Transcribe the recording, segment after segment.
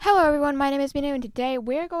everyone, my name is Minu, and today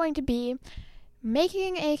we're going to be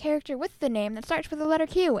making a character with the name that starts with the letter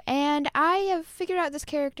Q, and I have figured out this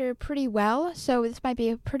character pretty well, so this might be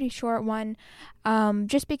a pretty short one,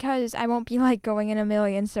 just because I won't be going in a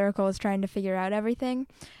million circles trying to figure out everything.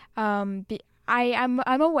 I'm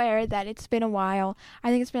aware that it's been a while. I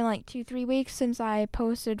think it's been 2-3 weeks since I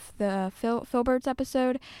posted the Filberts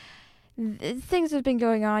episode. Things have been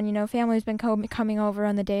going on, family's been coming over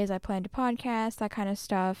on the days I plan to podcast, that kind of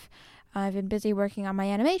stuff. I've been busy working on my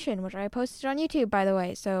animation, which I posted on YouTube, by the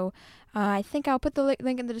way, so I think I'll put the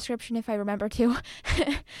link in the description if I remember to.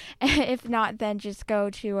 If not, then just go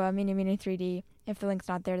to Mini 3D. If the link's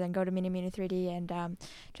not there, then go to Mini 3D and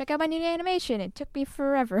check out my new animation. It took me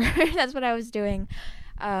forever. That's what I was doing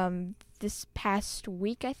this past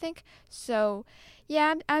week, I think. So,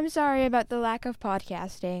 yeah, I'm sorry about the lack of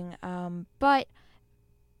podcasting, but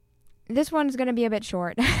this one's going to be a bit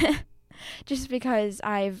short. Just because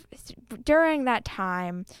during that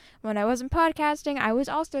time when I wasn't podcasting, I was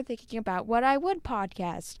also thinking about what I would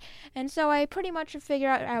podcast. And so I pretty much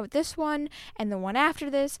figured out this one, and the one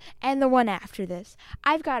after this, and the one after this.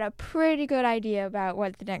 I've got a pretty good idea about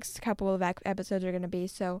what the next couple of episodes are going to be,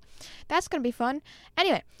 so that's going to be fun.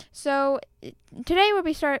 Anyway, so today we'll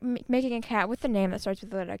be making a cat with the name that starts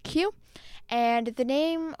with the letter Q. And the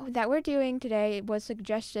name that we're doing today was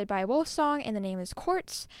suggested by Wolfsong, and the name is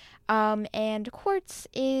Quartz. And Quartz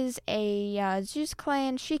is a Zeus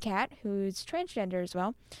Clan she-cat who's transgender as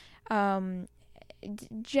well.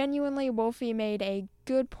 Genuinely, Wolfie made a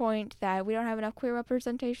good point that we don't have enough queer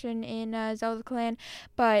representation in Zelda Clan,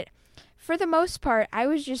 but for the most part, I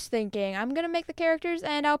was just thinking, I'm going to make the characters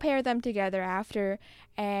and I'll pair them together after,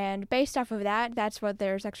 and based off of that, that's what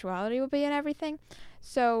their sexuality will be and everything.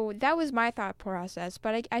 So that was my thought process,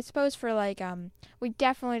 but I suppose for we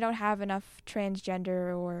definitely don't have enough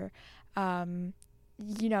transgender or,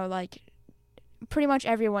 pretty much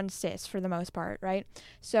everyone's cis for the most part, right?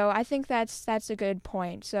 So I think that's a good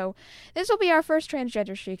point. So this will be our first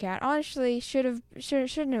transgender she-cat. Honestly,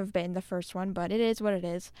 shouldn't have been the first one, but it is what it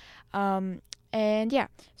is. And yeah,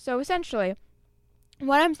 so essentially,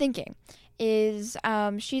 what I'm thinking is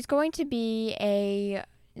she's going to be a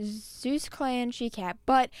Zeus Clan she-cat,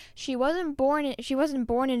 but she wasn't born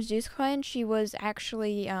in Zeus Clan. She was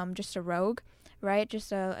actually just a rogue, right?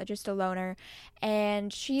 Just a loner,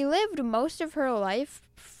 and she lived most of her life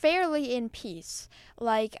fairly in peace.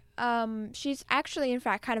 She's actually in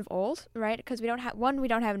fact kind of old, right? Because we don't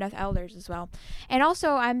have enough elders as well, and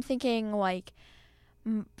also I'm thinking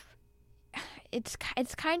it's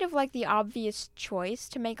kind of the obvious choice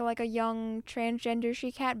to make a young transgender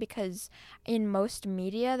she-cat, because in most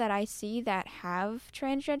media that I see that have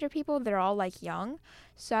transgender people, they're all young.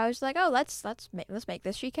 So I was let's make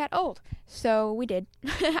this she-cat old. So we did.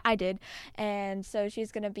 I did. And so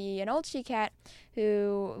she's going to be an old she-cat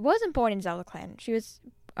who wasn't born in Zelda Clan. She was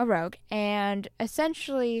a rogue, and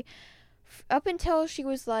essentially up until she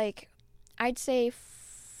was I'd say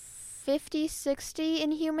 50, 60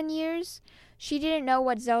 in human years, she didn't know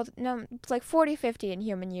what 40, 50 in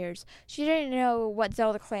human years. She didn't know what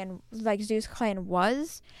Zelda Clan, Zeus Clan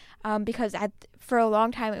was, because for a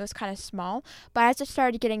long time it was kind of small. But as it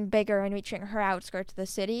started getting bigger and reaching her outskirts of the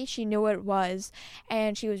city, she knew what it was,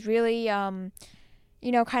 and she was really, kind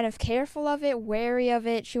of careful of it, wary of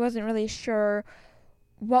it. She wasn't really sure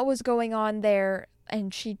what was going on there,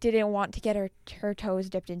 and she didn't want to get her toes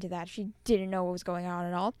dipped into that. She didn't know what was going on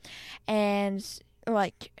at all, and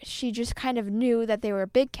she just kind of knew that they were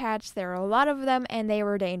big cats, there were a lot of them, and they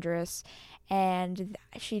were dangerous. And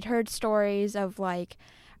she'd heard stories of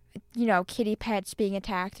kitty pets being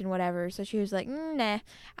attacked and whatever, so she was nah,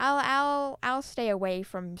 I'll stay away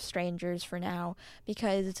from strangers for now,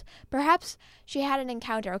 because perhaps she had an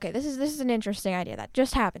encounter. Okay, this is an interesting idea that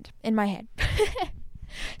just happened in my head.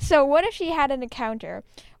 So what if she had an encounter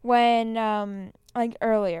when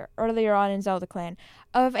earlier on in Zelda Clan,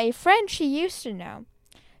 of a friend she used to know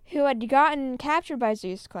who had gotten captured by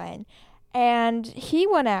Zeus Clan, and he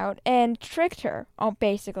went out and tricked her,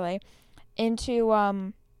 basically, into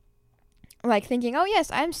thinking, oh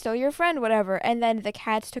yes, I'm still your friend, whatever, and then the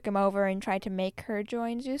cats took him over and tried to make her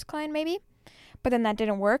join Zeus Clan, maybe, but then that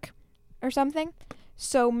didn't work or something.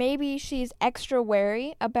 So maybe she's extra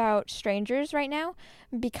wary about strangers right now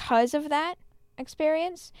because of that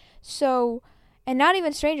experience. So, and not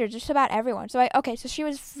even strangers, just about everyone. So so she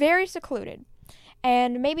was very secluded,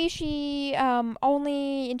 and maybe she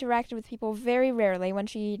only interacted with people very rarely when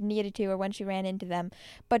she needed to or when she ran into them.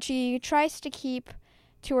 But she tries to keep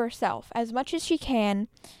to herself as much as she can,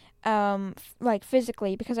 like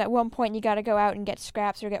physically, because at one point you got to go out and get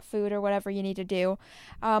scraps or get food or whatever you need to do.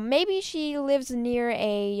 Maybe she lives near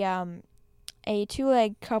a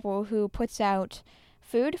two-leg couple who puts out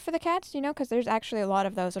food for the cats, because there's actually a lot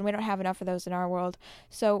of those, and we don't have enough of those in our world.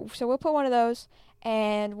 So we'll put one of those,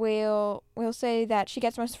 and we'll say that she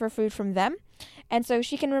gets most of her food from them, and so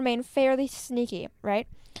she can remain fairly sneaky, right?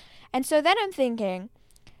 And so then I'm thinking,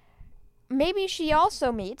 maybe she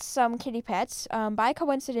also meets some kitty pets. By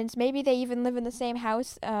coincidence, maybe they even live in the same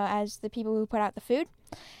house as the people who put out the food.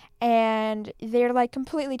 And they're, like,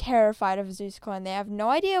 completely terrified of Zeus Clan. They have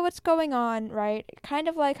no idea what's going on, right? Kind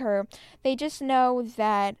of like her. They just know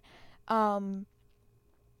that some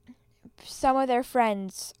of their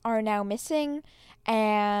friends are now missing,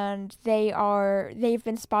 and they've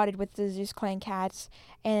been spotted with the Zeus Clan cats,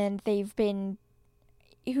 and they've been,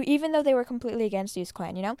 even though they were completely against Zeus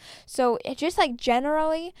Clan, So it just, like,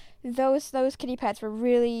 generally, those kitty pets were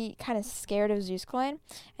really kind of scared of Zeus Clan.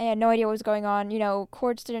 And had no idea what was going on.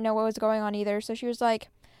 Quartz didn't know what was going on either. So she was like,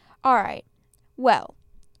 all right, well,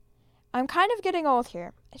 I'm kind of getting old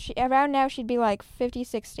here. Around now, she'd be like 50,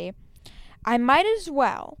 60. I might as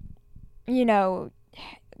well,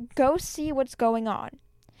 go see what's going on.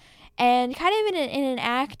 And kind of in an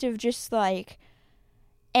act of just, like,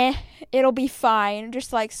 it'll be fine,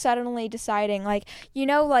 just, like, suddenly deciding, like,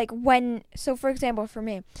 when, so for example, for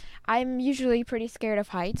me, I'm usually pretty scared of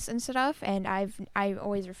heights and stuff, and I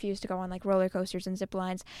always refuse to go on, like, roller coasters and zip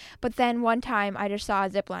lines, but then one time I just saw a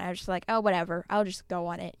zip line, I was just like, oh, whatever, I'll just go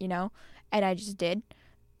on it, and I just did.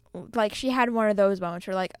 Like, she had one of those moments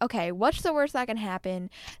where, like, okay, what's the worst that can happen?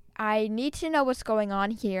 I need to know what's going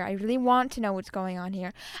on here. I really want to know what's going on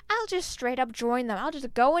here. I'll just straight up join them. I'll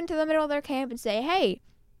just go into the middle of their camp and say, hey,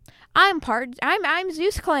 I'm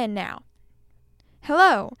Zeus Clan now.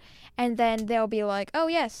 Hello. And then they'll be like, oh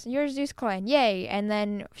yes, you're Zeus Clan, yay. And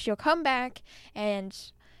then she'll come back and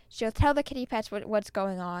she'll tell the kitty pets what's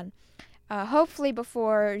going on. Hopefully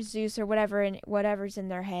before Zeus or whatever's in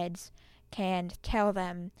their heads can tell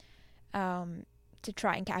them to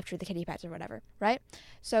try and capture the kitty pets or whatever, right?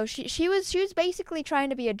 So she was basically trying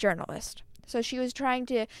to be a journalist. So she was trying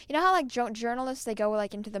to, how, like, journalists, they go,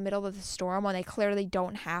 like, into the middle of the storm when they clearly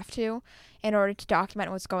don't have to in order to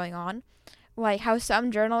document what's going on. Like, how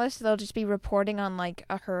some journalists, they'll just be reporting on, like,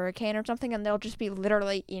 a hurricane or something, and they'll just be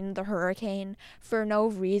literally in the hurricane for no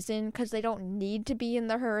reason, because they don't need to be in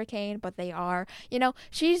the hurricane, but they are.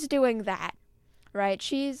 She's doing that, right?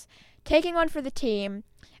 She's taking one for the team,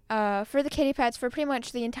 for the kitty pets, for pretty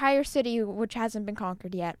much the entire city, which hasn't been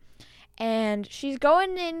conquered yet. And she's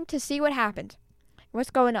going in to see what happened.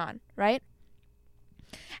 What's going on, right?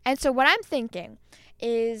 And so what I'm thinking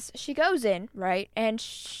is she goes in, right? And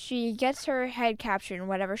she gets her head captured and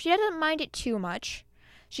whatever. She doesn't mind it too much.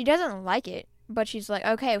 She doesn't like it. But she's like,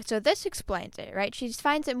 okay, so this explains it, right? She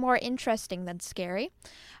finds it more interesting than scary.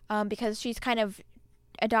 Because she's kind of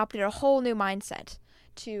adopted a whole new mindset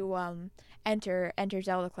to enter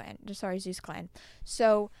Zeus Clan.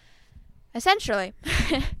 So, essentially...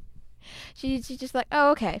 She's just like, oh,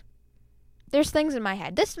 okay. There's things in my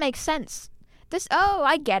head. This makes sense.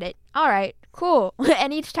 I get it. All right, cool.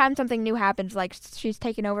 And each time something new happens, like she's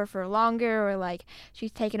taken over for longer, or like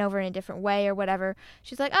she's taken over in a different way or whatever,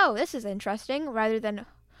 she's like, oh, this is interesting, rather than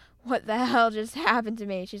what the hell just happened to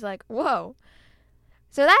me. She's like, whoa.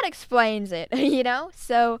 So that explains it,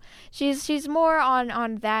 So she's more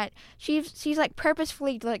on that. She's like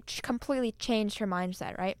purposefully, like, completely changed her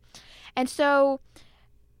mindset, right? And so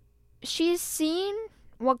she's seen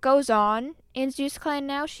what goes on in Zeus Clan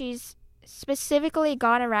now. She's specifically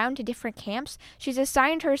gone around to different camps. She's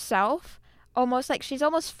assigned herself, she's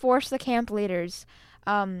almost forced the camp leaders,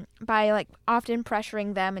 by, like, often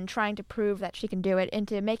pressuring them and trying to prove that she can do it,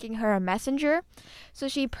 into making her a messenger. So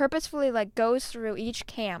she purposefully, like, goes through each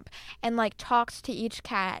camp and, like, talks to each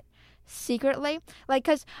cat secretly. Like,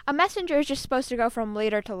 because a messenger is just supposed to go from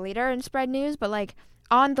leader to leader and spread news, but, like,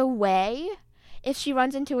 on the way, if she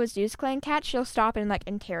runs into a Zeus Clan cat, she'll stop and, like,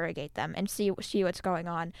 interrogate them and see what's going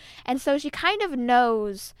on. And so she kind of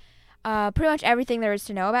knows pretty much everything there is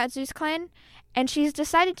to know about Zeus Clan, and she's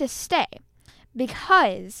decided to stay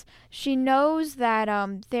because she knows that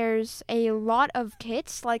there's a lot of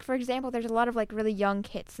kits. Like, for example, there's a lot of, like, really young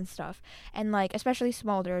kits and stuff, and, like, especially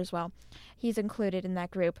Smolder as well. He's included in that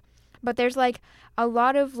group. But there's, like, a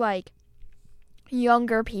lot of, like,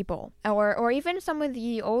 younger people, or even some of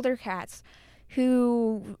the older cats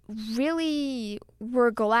who really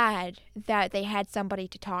were glad that they had somebody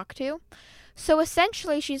to talk to. So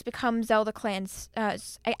essentially, she's become Zelda Clan's,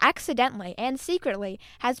 accidentally and secretly,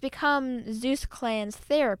 has become Zeus Clan's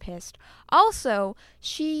therapist. Also,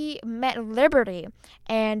 she met Liberty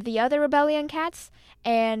and the other rebellion cats,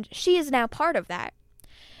 and she is now part of that.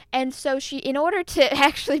 And so in order to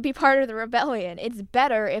actually be part of the rebellion, it's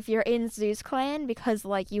better if you're in Zeus Clan because,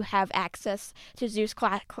 like, you have access to Zeus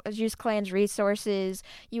Clan's resources,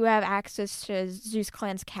 you have access to Zeus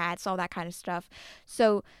Clan's cats, all that kind of stuff.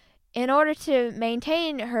 So, in order to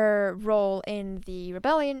maintain her role in the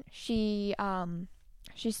rebellion, she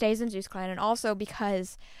stays in Zeus Clan, and also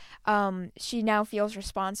because she now feels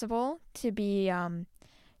responsible to be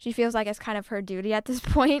she feels like it's kind of her duty at this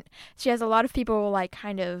point. She has a lot of people, like,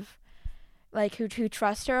 kind of, like, who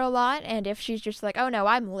trust her a lot. And if she's just like, oh, no,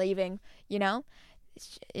 I'm leaving,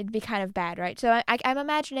 it'd be kind of bad, right? So I'm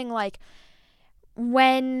imagining, like,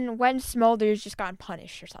 when Smolder's just gotten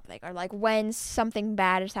punished or something, or, like, when something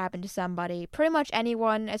bad has happened to somebody, pretty much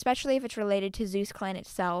anyone, especially if it's related to Zeus Clan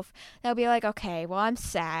itself, they'll be like, okay, well, I'm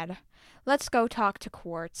sad. Let's go talk to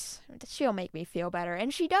Quartz. She'll make me feel better.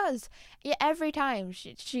 And she does. Yeah, every time.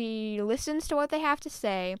 She listens to what they have to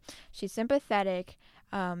say. She's sympathetic.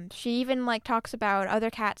 She even, like, talks about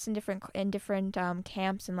other cats in different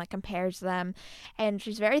camps and, like, compares them. And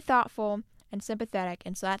she's very thoughtful and sympathetic,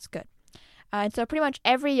 and so that's good. And so pretty much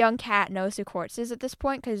every young cat knows who Quartz is at this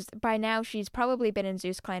point, because by now she's probably been in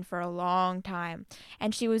Zeus Clan for a long time.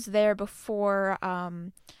 And she was there before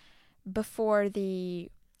the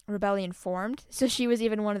rebellion formed, so she was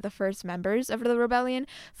even one of the first members of the rebellion.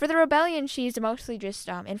 For the rebellion, she's mostly just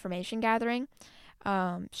information gathering.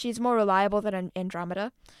 She's more reliable than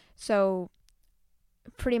Andromeda, so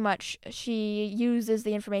pretty much she uses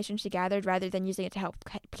the information she gathered rather than using it to help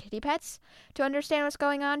kitty pets to understand what's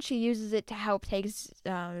going on. She uses it to help take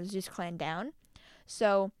Zeus Clan down.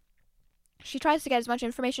 So she tries to get as much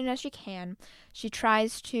information as she can. She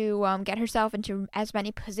tries to get herself into as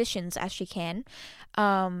many positions as she can,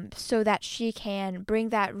 so that she can bring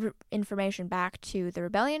that information back to the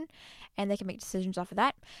rebellion, and they can make decisions off of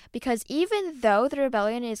that. Because even though the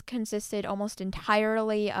rebellion is consisted almost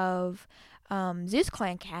entirely of Zeus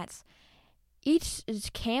Clan cats, each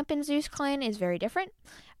camp in Zeus Clan is very different.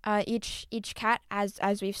 Each cat,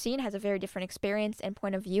 as we've seen, has a very different experience and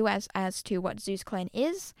point of view as to what Zeus Clan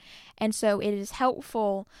is, and so it is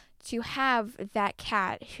helpful to have that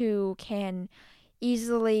cat who can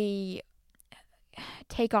easily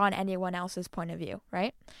take on anyone else's point of view,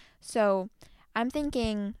 right? So I'm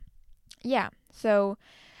thinking, yeah. So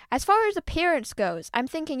as far as appearance goes, I'm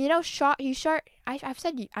thinking, I've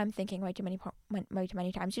said I'm thinking way too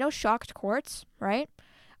many times. Shocked Quartz, right?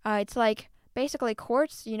 It's like, basically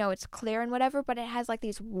Quartz, it's clear and whatever, but it has, like,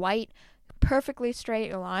 these white, perfectly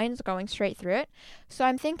straight lines going straight through it. So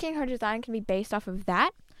I'm thinking her design can be based off of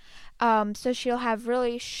that. So she'll have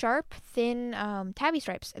really sharp, thin tabby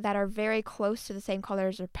stripes that are very close to the same color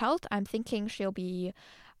as her pelt. I'm thinking she'll be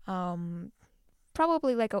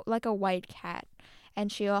probably like a white cat. And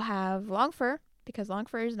she'll have long fur, because long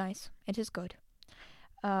fur is nice. It is good.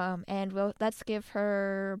 And let's give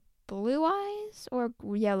her blue eyes or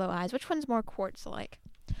yellow eyes. Which one's more Quartz-like?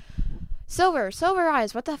 Silver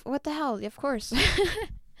eyes. What the hell? Of course.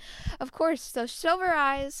 Of course. So silver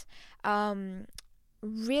eyes,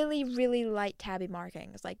 really, really light tabby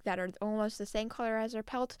markings, like, that are almost the same color as her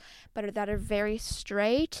pelt, but that are very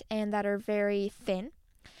straight and that are very thin.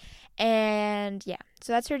 And yeah,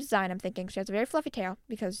 so that's her design. I'm thinking she has a very fluffy tail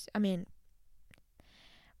because,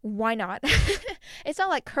 why not? It's not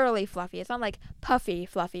like curly fluffy. It's not like puffy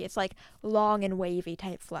fluffy. It's like long and wavy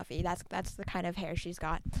type fluffy. That's the kind of hair she's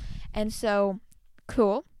got. And so,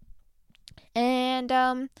 cool. And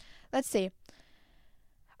let's see.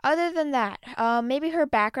 Other than that, maybe her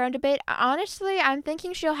background a bit. Honestly, I'm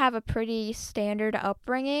thinking she'll have a pretty standard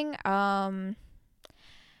upbringing.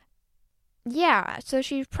 Yeah, so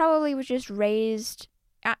she probably was just raised.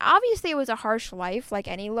 Obviously, it was a harsh life, like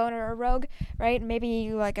any loner or rogue, right?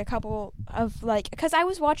 Maybe, like, a couple of, like, because I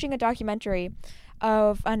was watching a documentary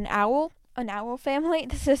of an owl family.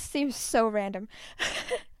 This just seems so random.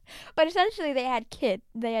 But essentially, they had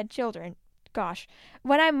children. Gosh,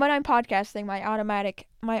 when I'm podcasting, my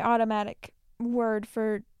automatic word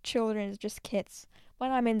for children is just kits.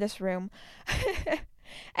 When I'm in this room.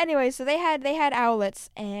 Anyway, so they had owlets,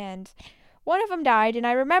 and one of them died, and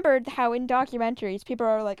I remembered how in documentaries people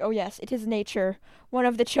are like, oh yes, it is nature. One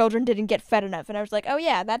of the children didn't get fed enough, and I was like, oh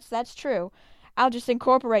yeah, that's true. I'll just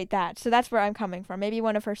incorporate that. So that's where I'm coming from. Maybe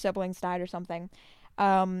one of her siblings died or something.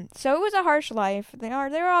 So it was a harsh life. They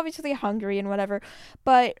were obviously hungry and whatever,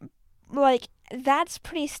 but, like, that's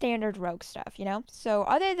pretty standard Rogue stuff, you know? So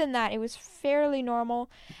other than that, it was fairly normal.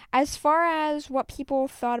 As far as what people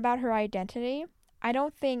thought about her identity, I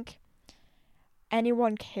don't think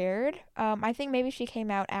anyone cared. I think maybe she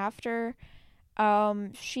came out after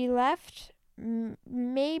she left,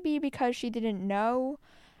 maybe because she didn't know,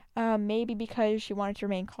 maybe because she wanted to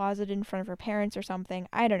remain closeted in front of her parents or something.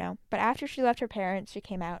 I don't know. But after she left her parents, she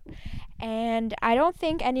came out. And I don't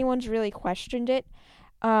think anyone's really questioned it.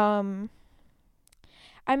 I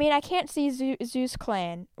mean, I can't see Zeus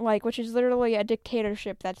Clan, like, which is literally a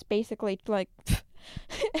dictatorship that's basically, like,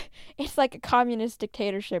 it's like a communist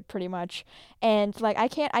dictatorship, pretty much. And, like, I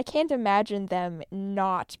can't imagine them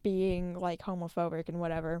not being, like, homophobic and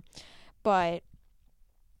whatever. But,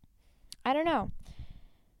 I don't know.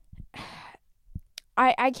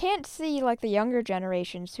 I can't see, like, the younger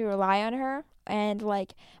generations who rely on her, and,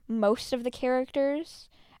 like, most of the characters,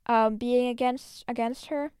 being against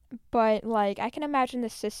her, but like I can imagine the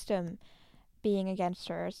system being against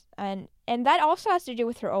her, and that also has to do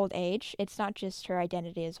with her old age. It's not just her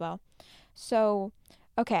identity as well. So,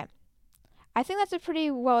 okay, I think that's a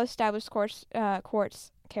pretty well established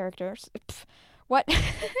quartz character. What?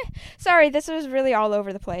 Sorry, this was really all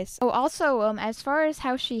over the place. Oh, also, as far as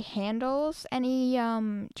how she handles any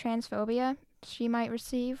transphobia she might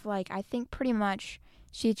receive, like I think pretty much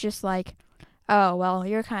she's just like, oh, well,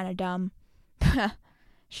 you're kind of dumb.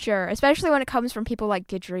 Sure, especially when it comes from people like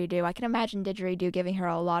Didgeridoo. I can imagine Didgeridoo giving her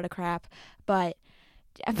a lot of crap, but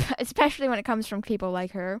especially when it comes from people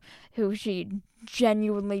like her, who she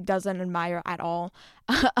genuinely doesn't admire at all.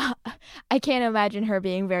 I can't imagine her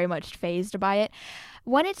being very much fazed by it.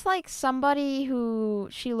 When it's like somebody who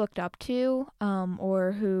she looked up to,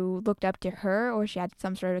 or who looked up to her, or she had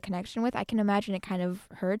some sort of connection with, I can imagine it kind of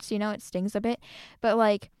hurts, it stings a bit. But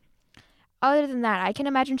like, other than that, I can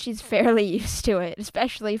imagine she's fairly used to it,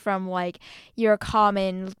 especially from, like, your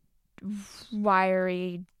common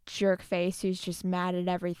wiry jerk face who's just mad at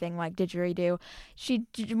everything like Didgeridoo.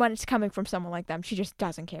 When it's coming from someone like them, she just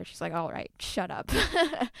doesn't care. She's like, all right, shut up.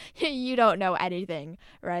 You don't know anything,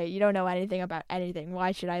 right? You don't know anything about anything.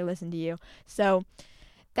 Why should I listen to you? So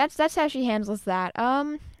that's how she handles that.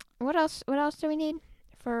 What else do we need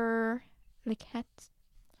for the cats?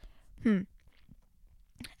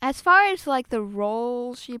 As far as like the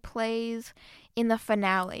role she plays in the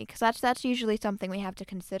finale, because that's usually something we have to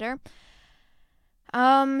consider.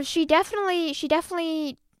 She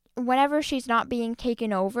definitely, whenever she's not being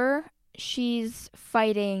taken over, she's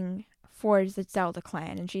fighting for the Zelda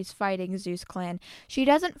clan, and she's fighting Zeus clan. She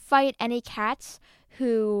doesn't fight any cats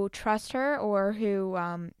who trust her or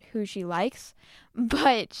who she likes,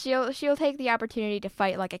 but she'll take the opportunity to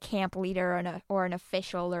fight like a camp leader or an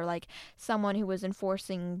official, or like someone who was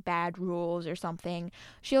enforcing bad rules or something.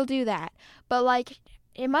 She'll do that. But like,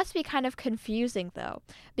 it must be kind of confusing though,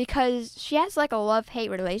 because she has like a love-hate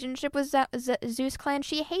relationship with Zeus clan.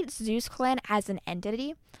 She hates Zeus clan as an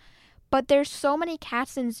entity, but there's so many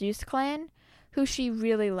cats in Zeus clan who she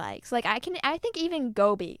really likes. Like I think even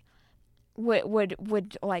Gobi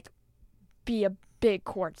would like be a big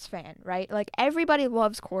Quartz fan, right? Like everybody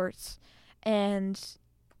loves Quartz, and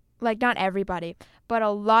like not everybody, but a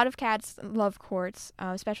lot of cats love Quartz,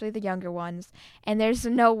 especially the younger ones. And there's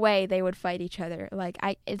no way they would fight each other. Like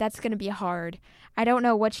that's gonna be hard. I don't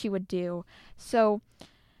know what she would do. So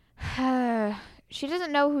she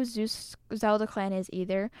doesn't know who Zeus Zelda clan is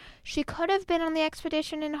either. She could have been on the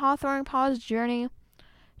expedition in Hawthorne Paw's journey.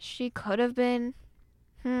 She could have been.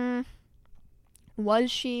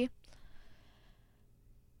 Was she?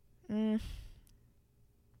 No,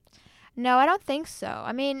 I don't think so.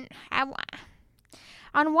 I mean,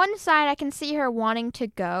 on one side, I can see her wanting to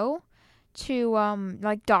go to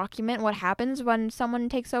like document what happens when someone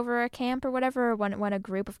takes over a camp or whatever, when a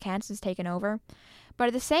group of cats is taken over. But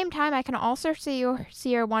at the same time, I can also see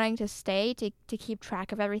her wanting to stay to keep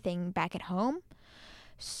track of everything back at home.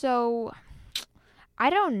 So I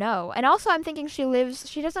don't know. And also I'm thinking she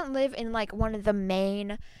doesn't live in like one of the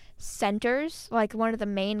main centers, like one of the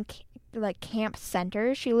main like camp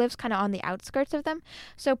centers. She lives kind of on the outskirts of them.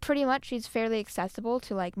 So pretty much she's fairly accessible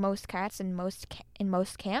to like most cats in most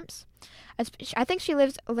camps. I think she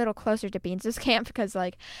lives a little closer to Beans' camp, because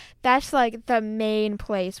like that's like the main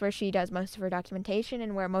place where she does most of her documentation,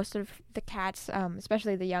 and where most of the cats,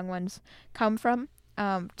 especially the young ones, come from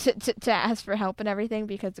to ask for help and everything,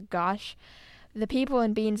 because gosh, the people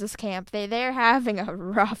in Beans' camp, they're having a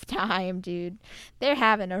rough time, dude. They're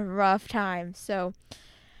having a rough time. So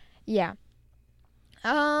yeah.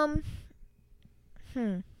 Now,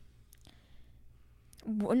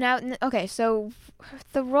 okay, so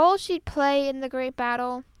the role she'd play in the Great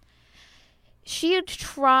Battle, she'd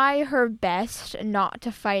try her best not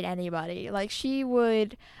to fight anybody. Like, she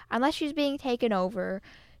would, unless she's being taken over,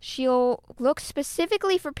 she'll look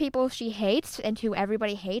specifically for people she hates and who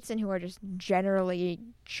everybody hates and who are just generally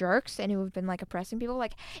jerks and who have been, like, oppressing people.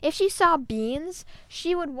 Like, if she saw Beans,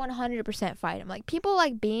 she would 100% fight him. Like, people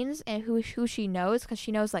like Beans and who she knows, because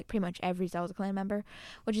she knows, like, pretty much every Zelda clan member,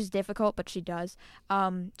 which is difficult, but she does.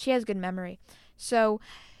 She has good memory. So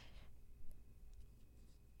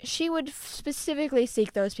she would specifically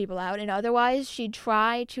seek those people out, and otherwise she'd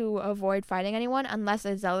try to avoid fighting anyone unless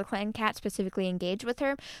a Zelda clan cat specifically engaged with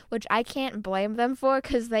her, which I can't blame them for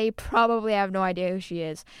because they probably have no idea who she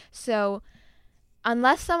is. So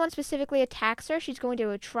unless someone specifically attacks her, she's going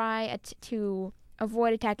to try to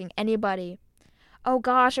avoid attacking anybody. Oh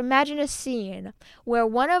gosh, imagine a scene where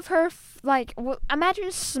one of her,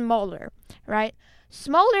 imagine Smolder, right?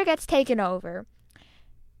 Smolder gets taken over,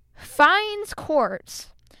 finds Quartz,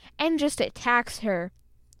 and just attacks her.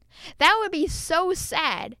 That would be so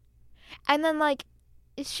sad. And then, like,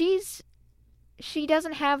 she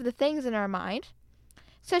doesn't have the things in her mind,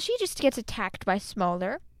 so she just gets attacked by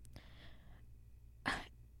Smolder.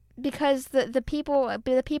 Because the people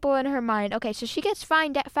in her mind. Okay, so she gets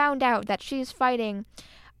found out that she's fighting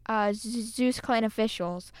Zeus clan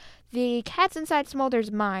officials. The cats inside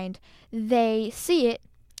Smolder's mind, they see it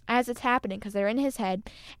as it's happening because they're in his head,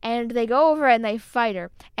 and they go over and they fight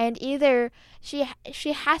her, and either she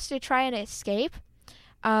has to try and escape,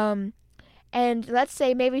 and let's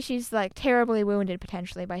say maybe she's, like, terribly wounded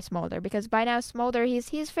potentially by Smolder, because by now Smolder,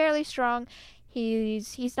 he's fairly strong,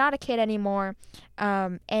 he's not a kid anymore,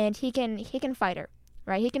 and he can fight her,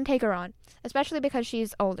 right? He can take her on, especially because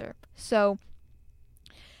she's older. So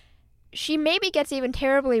she maybe gets even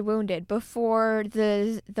terribly wounded before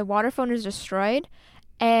the water phone is destroyed.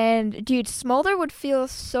 And, dude, Smolder would feel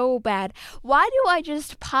so bad. Why do I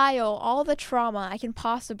just pile all the trauma I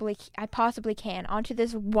possibly can onto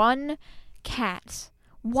this one cat?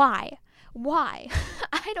 Why?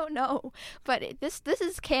 I don't know. But this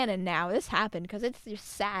is canon now. This happened because it's just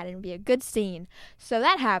sad and it'd be a good scene. So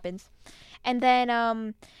that happens. And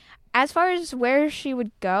then, as far as where she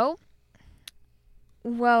would go,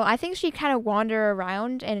 well, I think she'd kind of wander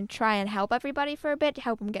around and try and help everybody for a bit,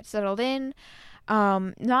 help them get settled in.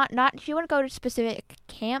 She wouldn't go to specific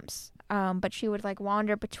camps, but she would, like,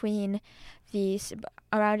 wander between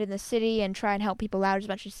around in the city and try and help people out as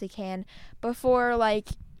much as she can before, like,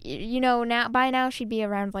 by now she'd be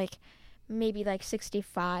around, like, maybe, like,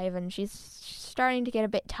 65, and she's starting to get a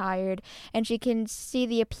bit tired, and she can see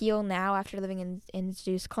the appeal now after living in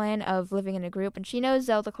Zeus clan of living in a group, and she knows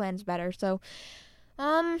Zelda clan's better, so,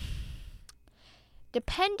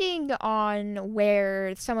 depending on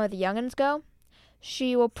where some of the youngins go,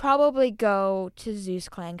 she will probably go to Zeus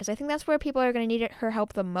clan, because I think that's where people are going to need her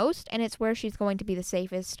help the most, and it's where she's going to be the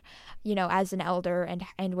safest, as an elder,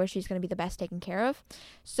 and where she's going to be the best taken care of.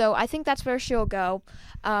 So I think that's where she'll go.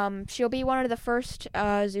 She'll be one of the first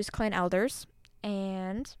Zeus clan elders,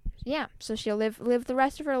 and yeah, so she'll live the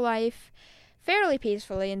rest of her life fairly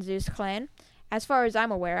peacefully in Zeus clan. As far as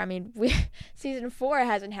I'm aware, I mean, season 4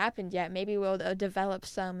 hasn't happened yet. Maybe we'll develop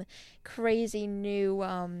some crazy new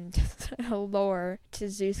lore to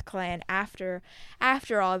Zeus clan after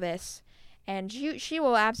all this, and she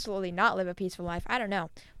will absolutely not live a peaceful life. I don't know.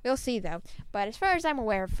 We'll see though. But as far as I'm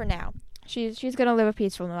aware, for now, she's gonna live a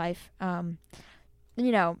peaceful life.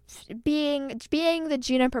 Being the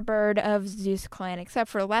Juniper Bird of Zeus clan, except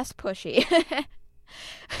for less pushy.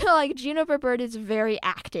 Like, Juniper Bird is very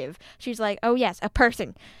active. She's like, oh yes, a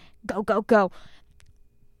person. Go, go, go.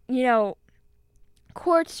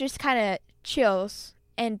 Quartz just kind of chills,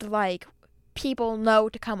 and, like, people know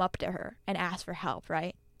to come up to her and ask for help,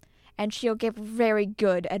 right? And she'll give very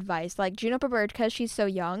good advice. Like, Juniper Bird, because she's so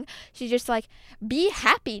young, she's just like, be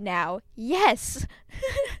happy now. Yes.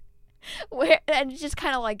 And it's just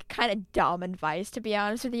kind of dumb advice, to be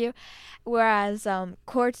honest with you, whereas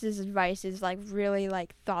Quartz's advice is, like, really,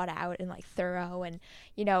 like, thought out and, like, thorough and,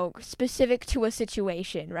 specific to a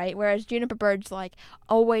situation, right? Whereas Juniper Bird's, like,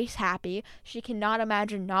 always happy. She cannot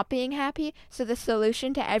imagine not being happy, so the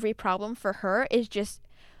solution to every problem for her is just,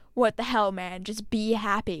 what the hell, man, just be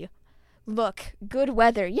happy. Look, good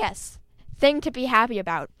weather, yes, thing to be happy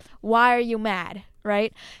about. Why are you mad?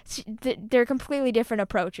 Right? They're completely different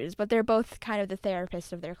approaches, but they're both kind of the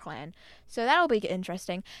therapists of their clan. So that'll be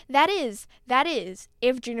interesting. That is,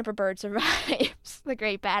 if Juniper Bird survives the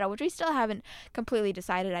Great Battle, which we still haven't completely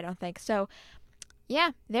decided, I don't think. So,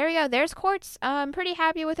 yeah, there we go. There's Quartz. I'm pretty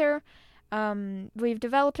happy with her. We've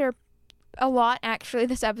developed her a lot, actually,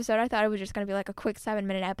 this episode. I thought it was just going to be like a quick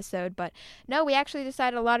 7-minute episode, but no, we actually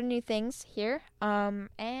decided a lot of new things here. And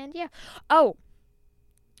yeah. Oh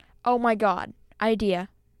my god. Idea.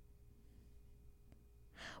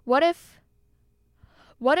 What if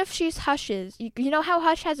she's Hush's? You know how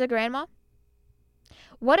Hush has a grandma?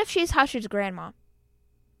 What if she's Hush's grandma?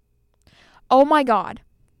 Oh my god.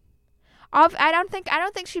 I don't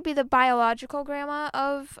think she'd be the biological grandma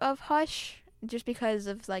of Hush, just because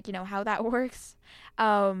of like, how that works.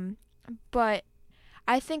 But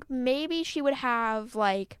I think maybe she would have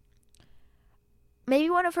like maybe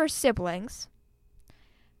one of her siblings.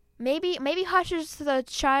 Maybe Hush is the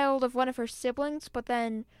child of one of her siblings, but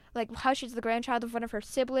then like Hush is the grandchild of one of her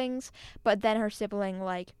siblings, but then her sibling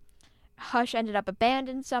like Hush ended up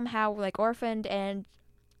abandoned somehow, like orphaned, and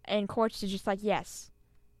Quartz is just like, yes,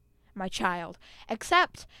 my child.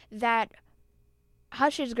 Except that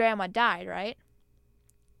Hush's grandma died, right?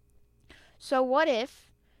 So what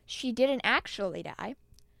if she didn't actually die?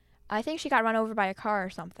 I think she got run over by a car or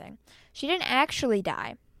something. She didn't actually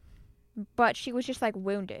die, but she was just like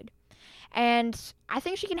wounded. And I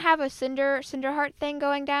think she can have a Cinderheart thing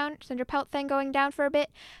going down, Cinderpelt thing going down for a bit,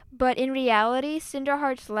 but in reality,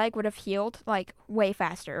 Cinderheart's leg would have healed like way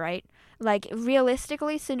faster, right? Like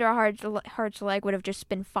realistically, Cinderheart's leg would have just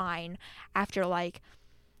been fine after like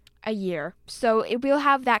a year. So we'll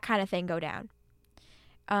have that kind of thing go down,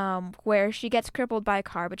 where she gets crippled by a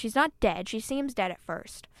car, but she's not dead. She seems dead at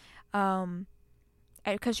first,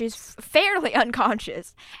 because she's fairly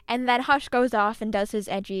unconscious, and then Hush goes off and does his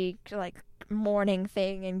edgy like mourning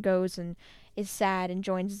thing and goes and is sad and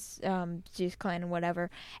joins Zeus clan and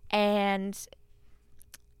whatever, and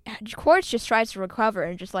Quartz just tries to recover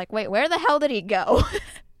and just like, wait, where the hell did he go?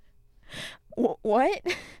 What?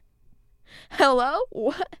 Hello?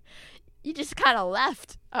 What? You just kind of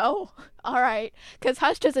left. Oh, all right. Because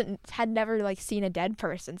Hush had never like seen a dead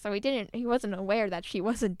person, so he wasn't aware that she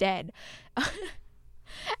wasn't dead.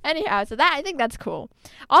 Anyhow, so I think that's cool.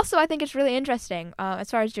 Also, I think it's really interesting as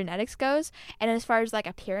far as genetics goes, and as far as like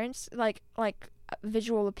appearance, like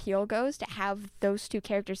visual appeal goes, to have those two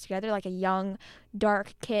characters together, like a young,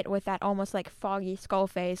 dark Kit with that almost like foggy skull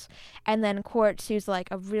face, and then Quartz, who's like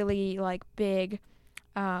a really like big,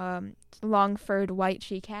 long-furred white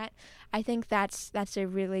she-cat. I think that's a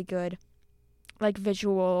really good like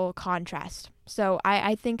visual contrast. So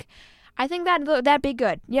I think that'd be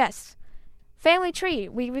good. Yes. Family tree.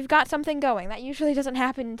 We've got something going. That usually doesn't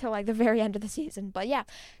happen until like the very end of the season. But yeah,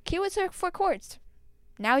 Q is for Quartz.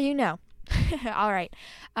 Now you know. All right.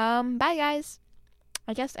 Bye guys.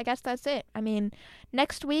 I guess that's it. I mean,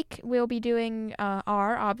 next week we'll be doing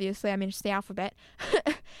R, obviously. I mean, it's the alphabet.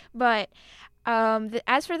 But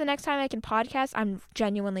as for the next time I can podcast,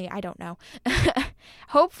 I don't know.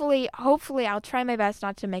 Hopefully I'll try my best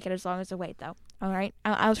not to make it as long as the wait, though. All right?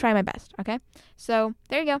 I'll try my best, okay? So,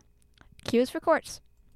 there you go. Q is for Quartz.